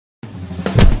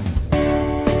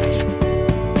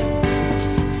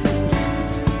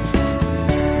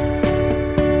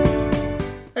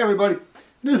everybody.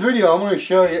 In this video I'm going to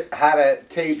show you how to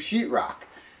tape sheetrock.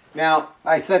 Now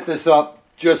I set this up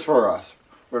just for us.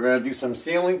 We're going to do some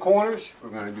ceiling corners,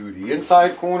 we're going to do the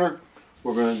inside corner,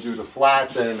 we're going to do the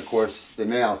flats, and of course the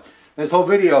nails. In this whole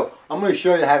video I'm going to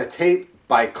show you how to tape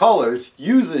by colors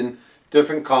using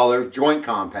different color joint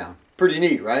compound. Pretty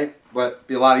neat, right? But it'd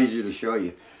be a lot easier to show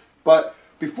you. But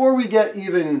before we get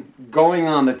even going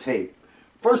on the tape,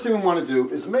 first thing we want to do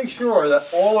is make sure that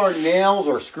all our nails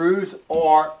or screws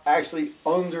are actually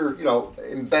under,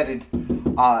 embedded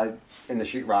in the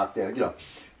sheetrock there.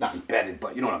 Not embedded,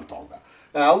 but you know what I'm talking about.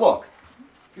 Now look,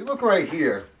 if you look right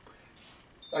here,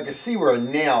 I can see where a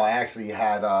nail actually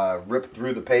had ripped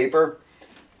through the paper.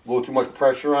 A little too much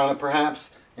pressure on it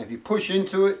perhaps. And if you push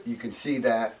into it, you can see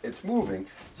that it's moving.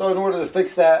 So in order to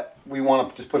fix that, we want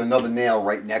to just put another nail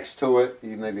right next to it,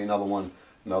 maybe another one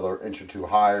another inch or two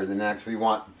higher than that. So we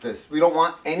want this. We don't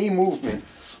want any movement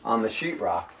on the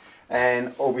sheetrock.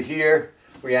 And over here,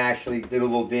 we actually did a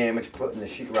little damage putting the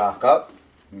sheetrock up,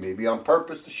 maybe on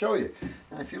purpose to show you.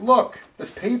 And if you look, this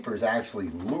paper is actually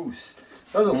loose.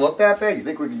 Doesn't look that bad. You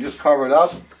think we can just cover it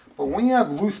up, but when you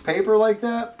have loose paper like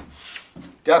that,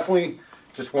 definitely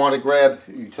just want to grab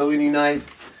a utility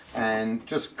knife and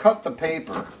just cut the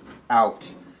paper out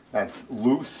that's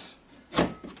loose.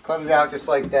 Cut it out just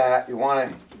like that. You want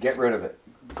to get rid of it.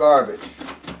 Garbage.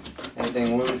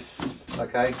 Anything loose,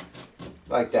 okay?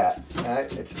 Like that. Okay?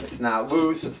 It's not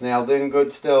loose. It's nailed in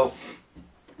good still.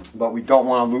 But we don't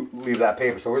want to leave that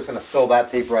paper. So we're just going to fill that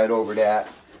tape right over that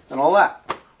and all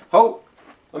that. Oh,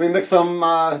 let me mix some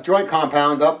joint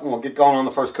compound up and we'll get going on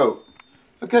the first coat.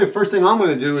 Okay, first thing I'm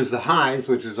going to do is the highs,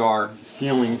 which is our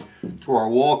ceiling to our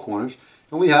wall corners.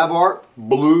 And we have our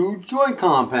blue joint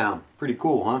compound. Pretty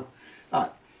cool, huh? All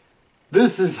right.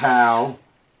 This is how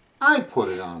I put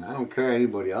it on. I don't care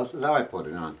anybody else. This is how I put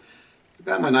it on. I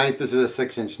got my knife. This is a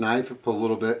 6-inch knife. I put a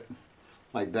little bit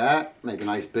like that. Make a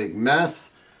nice big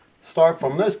mess. Start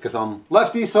from this because I'm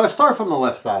lefty, so I start from the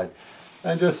left side.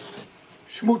 And just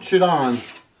smooch it on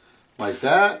like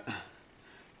that.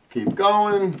 Keep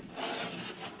going.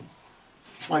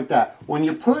 Like that. When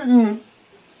you're putting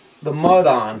the mud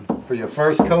on for your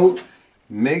first coat,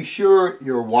 make sure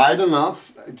you're wide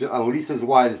enough, at least as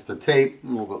wide as the tape, a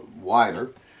little bit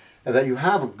wider, and that you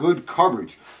have a good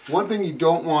coverage. One thing you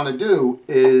don't want to do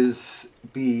is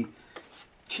be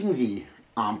chintzy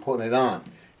on putting it on.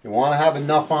 You want to have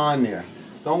enough on there.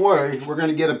 Don't worry, we're going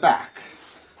to get it back.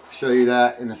 I'll show you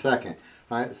that in a second.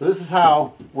 All right, so this is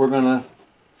how we're going to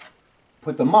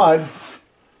put the mud.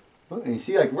 And you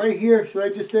see, like right here, see what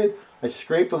I just did? I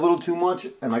scraped a little too much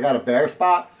and I got a bare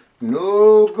spot.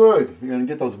 No good. You're going to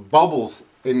get those bubbles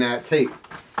in that tape.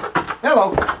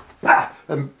 Hello.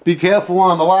 And be careful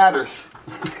on the ladders.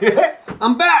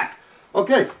 I'm back.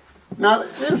 Okay. Now,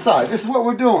 inside, this is what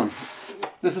we're doing.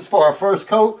 This is for our first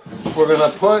coat. We're going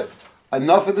to put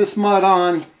enough of this mud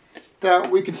on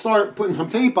that we can start putting some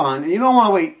tape on. And you don't want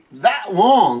to wait that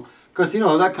long because,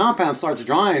 that compound starts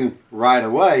drying right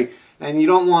away. And you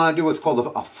don't want to do what's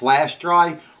called a flash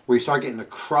dry, where you start getting a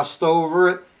crust over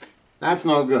it. That's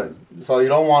no good. So you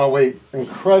don't want to wait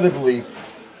incredibly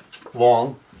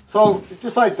long. So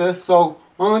just like this. So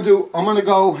what I'm going to do, I'm going to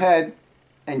go ahead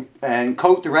and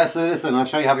coat the rest of this, and I'll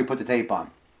show you how we put the tape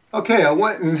on. Okay, I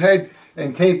went ahead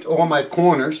and taped all my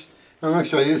corners. I'm going to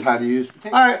show you how to use the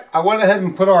tape. Alright, I went ahead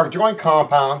and put our joint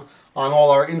compound on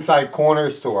all our inside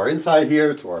corners, to our inside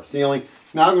here, to our ceiling.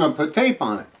 Now I'm going to put tape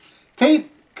on it. Tape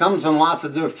comes in lots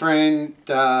of different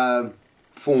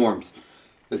forms.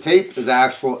 The tape is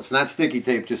actual, it's not sticky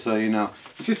tape, just so you know.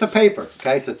 It's just a paper,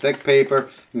 okay? It's a thick paper,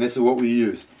 and this is what we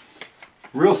use.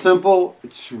 Real simple,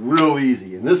 it's real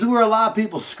easy. And this is where a lot of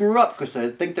people screw up because they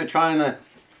think they're trying to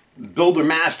build a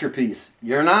masterpiece.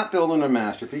 You're not building a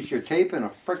masterpiece, you're taping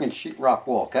a freaking sheetrock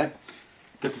wall, okay?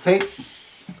 Get the tape.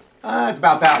 It's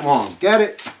about that long. Get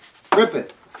it, rip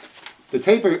it. The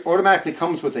tape automatically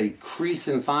comes with a crease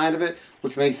inside of it,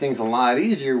 which makes things a lot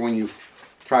easier when you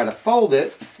try to fold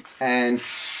it and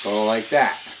go like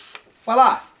that.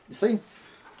 Voila! You see?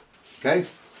 Okay?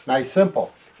 Nice,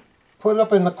 simple. Put it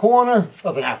up in the corner.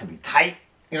 Doesn't have to be tight,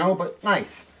 but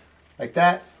nice. Like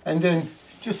that. And then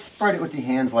just spread it with your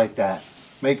hands like that.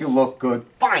 Make it look good.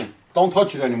 Fine. Don't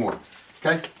touch it anymore.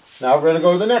 Okay? Now we're going to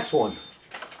go to the next one.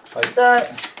 Like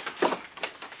that.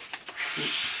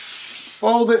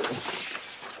 Fold it.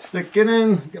 Stick it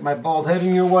in. Get my bald head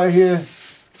in your way here.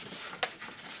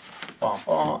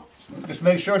 Just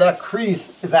make sure that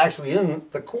crease is actually in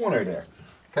the corner there.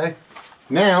 Okay?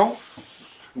 Now,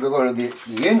 we'll go to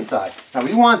the inside. Now,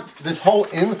 we want this whole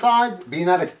inside, being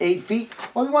that it's 8 feet,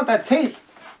 well, we want that tape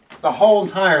the whole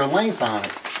entire length on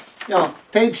it.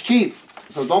 Tape's cheap.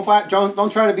 So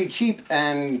don't try to be cheap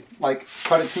and like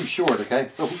cut it too short, okay?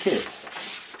 So who cares?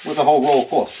 What the whole roll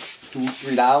cost?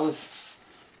 $2, $3.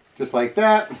 Just like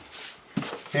that.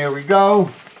 Here we go.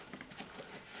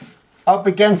 Up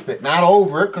against it, not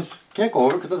over it, because can't go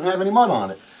over it because it doesn't have any mud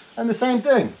on it. And the same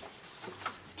thing.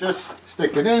 Just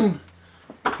stick it in.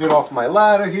 Get off my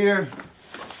ladder here.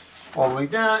 All the way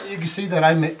down. You can see that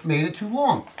I made it too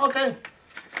long. Okay.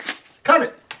 Cut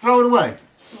it. Throw it away.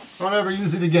 Don't ever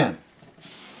use it again.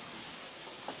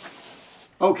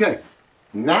 Okay.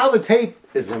 Now the tape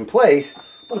is in place,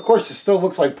 but of course it still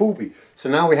looks like poopy. So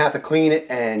now we have to clean it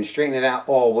and straighten it out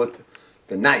all with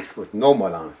the knife with no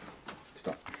mud on it.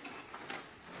 Stop.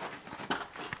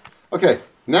 Okay.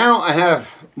 Now I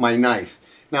have my knife.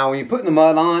 Now when you're putting the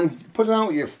mud on, put it on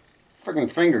with your freaking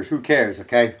fingers. Who cares,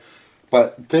 okay?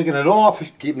 But taking it off,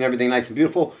 keeping everything nice and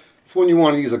beautiful, it's when you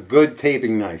want to use a good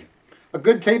taping knife. A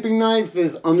good taping knife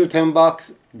is under 10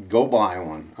 bucks. Go buy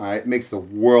one. All right, it makes the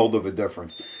world of a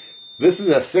difference. This is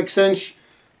a 6-inch.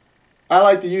 I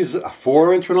like to use a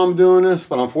 4-inch when I'm doing this,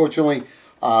 but unfortunately,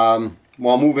 while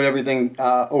moving everything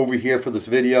over here for this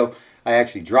video, I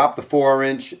actually dropped the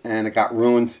 4-inch and it got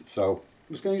ruined. So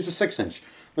I'm just going to use a 6-inch.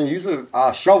 You can use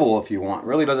a shovel if you want. It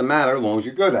really doesn't matter as long as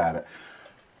you're good at it.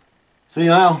 So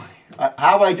now,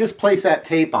 how I just place that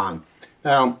tape on.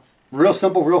 Now, real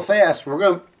simple, real fast. We're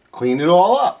going to clean it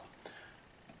all up.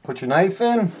 Put your knife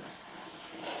in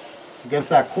against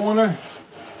that corner.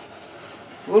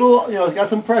 Little, it's got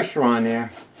some pressure on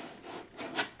there.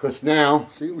 Because now,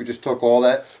 see, we just took all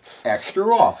that extra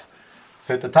off.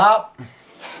 Hit the top.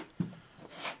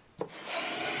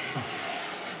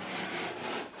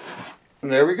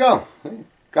 And there we go.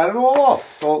 Got it all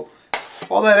off. So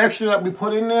all that extra that we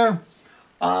put in there,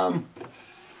 I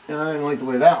didn't like the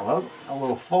way that looked. A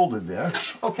little folded there.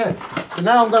 Okay, so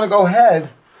now I'm going to go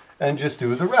ahead and just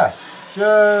do the rest.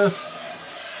 Just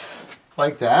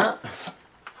like that.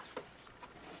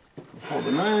 Hold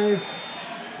the knife.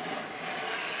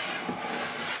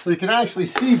 So you can actually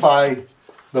see by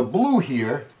the blue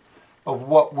here of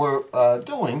what we're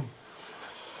doing,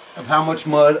 of how much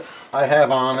mud I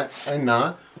have on it and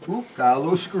not. Oop, got a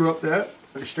little screw up there.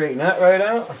 Let me straighten that right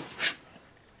out.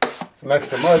 Some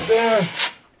extra mud there.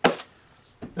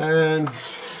 And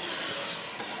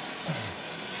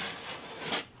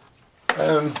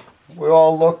we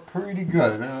all look pretty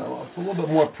good. Now, a little bit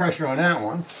more pressure on that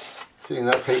one. Seeing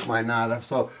that tape might not have.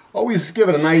 So always give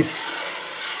it a nice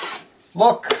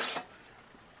look.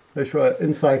 Make sure that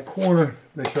inside corner,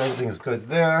 make sure everything is good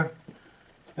there.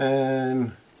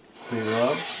 And clean it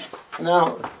up.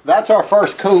 Now, that's our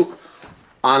first coat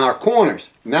on our corners.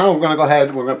 Now we're going to go ahead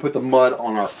and we're going to put the mud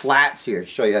on our flats here to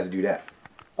show you how to do that.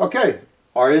 Okay,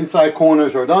 our inside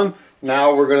corners are done.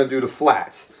 Now we're going to do the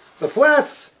flats. The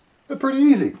flats, they're pretty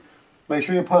easy. Make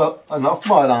sure you put enough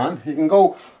mud on. You can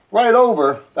go right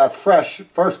over that fresh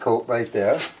first coat right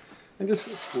there and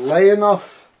just lay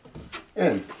enough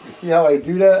in. You see how I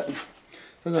do that?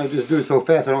 Sometimes I just do it so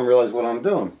fast I don't realize what I'm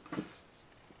doing.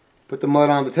 Put the mud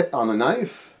on the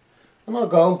knife. And I'll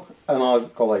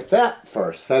go like that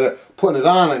first, instead of putting it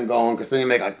on and going, because then you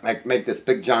make this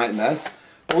big giant mess.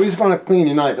 Always want to clean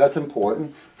your knife, that's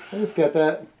important. And just get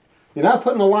that. You're not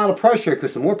putting a lot of pressure,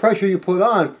 because the more pressure you put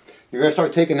on, you're going to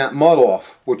start taking that mud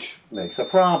off, which makes a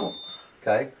problem.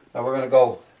 Okay, now we're going to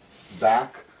go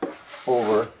back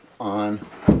over on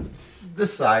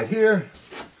this side here,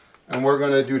 and we're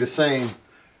going to do the same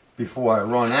before I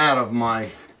run out of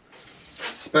my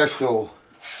special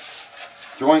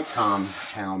joint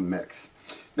compound mix.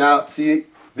 Now, see,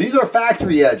 these are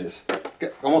factory edges.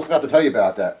 Almost forgot to tell you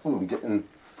about that. Ooh, I'm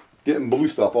getting blue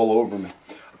stuff all over me.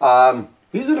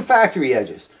 These are the factory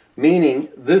edges, meaning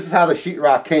this is how the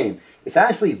sheetrock came. It's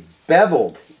actually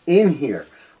beveled in here,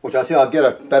 which I'll get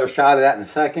a better shot of that in a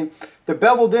second. They're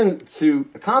beveled in to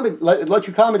let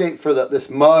you accommodate for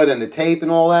this mud and the tape and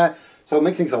all that, so it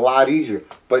makes things a lot easier.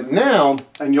 But now,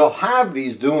 and you'll have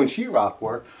these doing sheetrock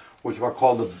work, which are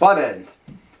called the butt ends.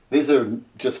 These are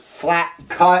just flat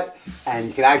cut, and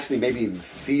you can actually maybe even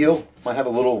feel, might have a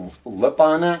little lip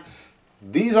on that.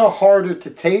 These are harder to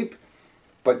tape,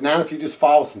 but now if you just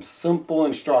follow some simple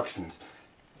instructions,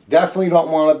 definitely don't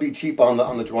want to be cheap on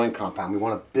the joint compound. We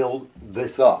want to build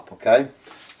this up, okay?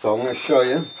 So I'm going to show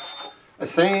you the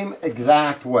same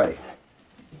exact way,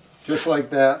 just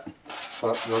like that,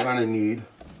 but we're going to need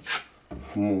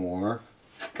more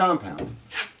compound.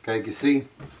 Okay, you can see.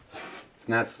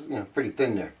 And that's pretty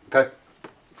thin there, okay?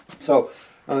 So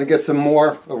I'm going to get some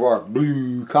more of our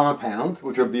blue compound,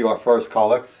 which will be our first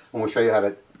color, and we'll show you how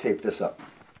to tape this up.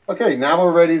 Okay, now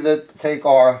we're ready to take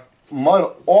our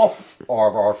mud off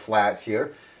of our flats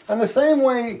here. And the same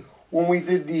way when we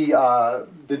did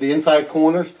the inside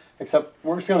corners, except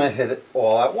we're just going to hit it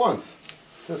all at once.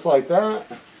 Just like that.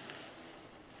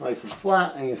 Nice and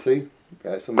flat, and you see,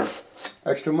 got some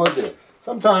extra mud there.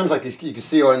 Sometimes, like you can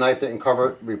see our knife didn't cover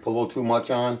it, we put a little too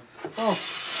much on. Oh,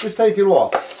 just take it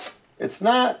off. It's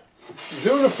not,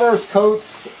 doing the first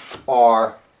coats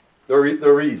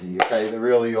they're easy, okay? They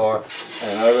really are.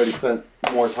 And I already spent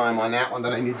more time on that one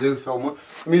than I need to do. So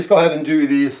let me just go ahead and do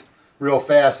these real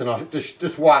fast, and I'll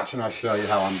just watch and I'll show you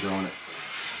how I'm doing it.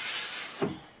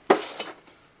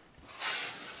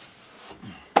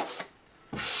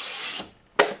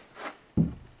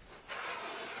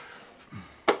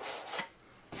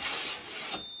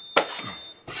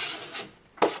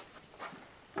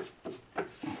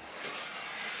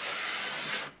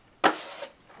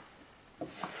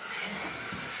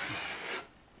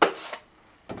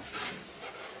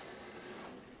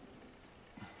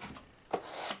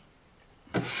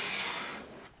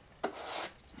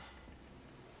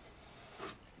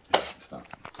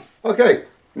 Okay,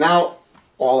 now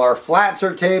all our flats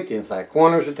are taped, the inside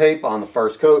corners are taped on the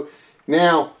first coat.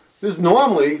 Now, this is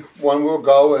normally when we'll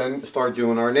go and start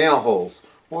doing our nail holes.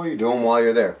 What are you doing while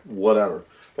you're there? Whatever.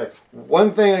 Okay.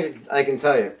 One thing I can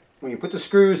tell you, when you put the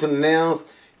screws in the nails,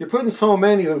 you're putting so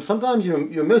many of them, sometimes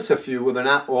you miss a few where they're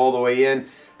not all the way in,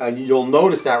 and you'll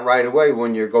notice that right away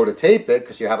when you go to tape it,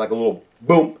 because you have like a little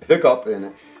boom, hiccup in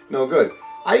it. No good.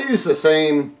 I use the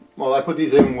same. Well, I put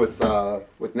these in with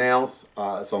nails, so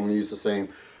I'm going to use the same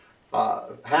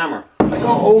hammer. I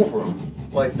go over them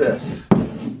like this.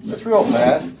 That's real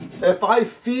fast. If I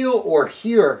feel or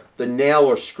hear the nail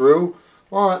or screw,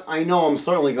 well, I know I'm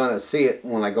certainly going to see it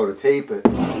when I go to tape it.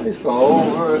 I just go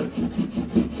over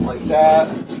it like that.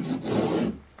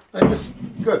 And just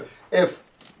good. If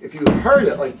you heard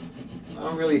it, like I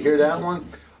don't really hear that one,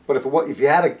 but if you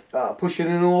had to push it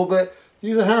in a little bit,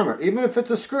 use a hammer. Even if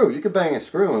it's a screw, you could bang a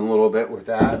screw in a little bit with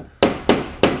that.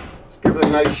 Just give it a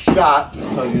nice shot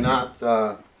so you're not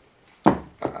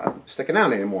sticking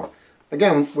out anymore.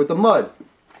 Again, with the mud,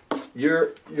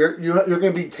 you're going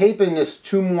to be taping this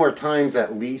 2 more times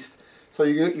at least, so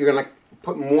you're going to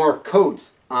put more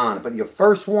coats on it. But your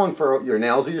first one for your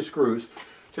nails or your screws,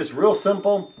 just real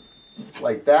simple,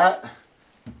 like that,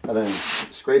 and then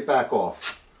scrape back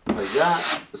off. Like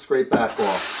that, scrape back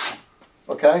off.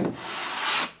 Okay?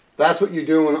 That's what you're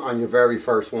doing on your very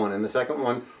first one. And the second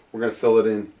one, we're going to fill it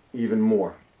in even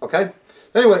more. Okay?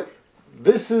 Anyway,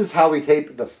 this is how we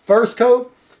tape the first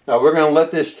coat. Now we're going to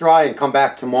let this dry and come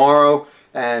back tomorrow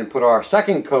and put our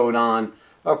second coat on,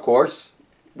 of course,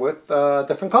 with a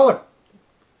different color.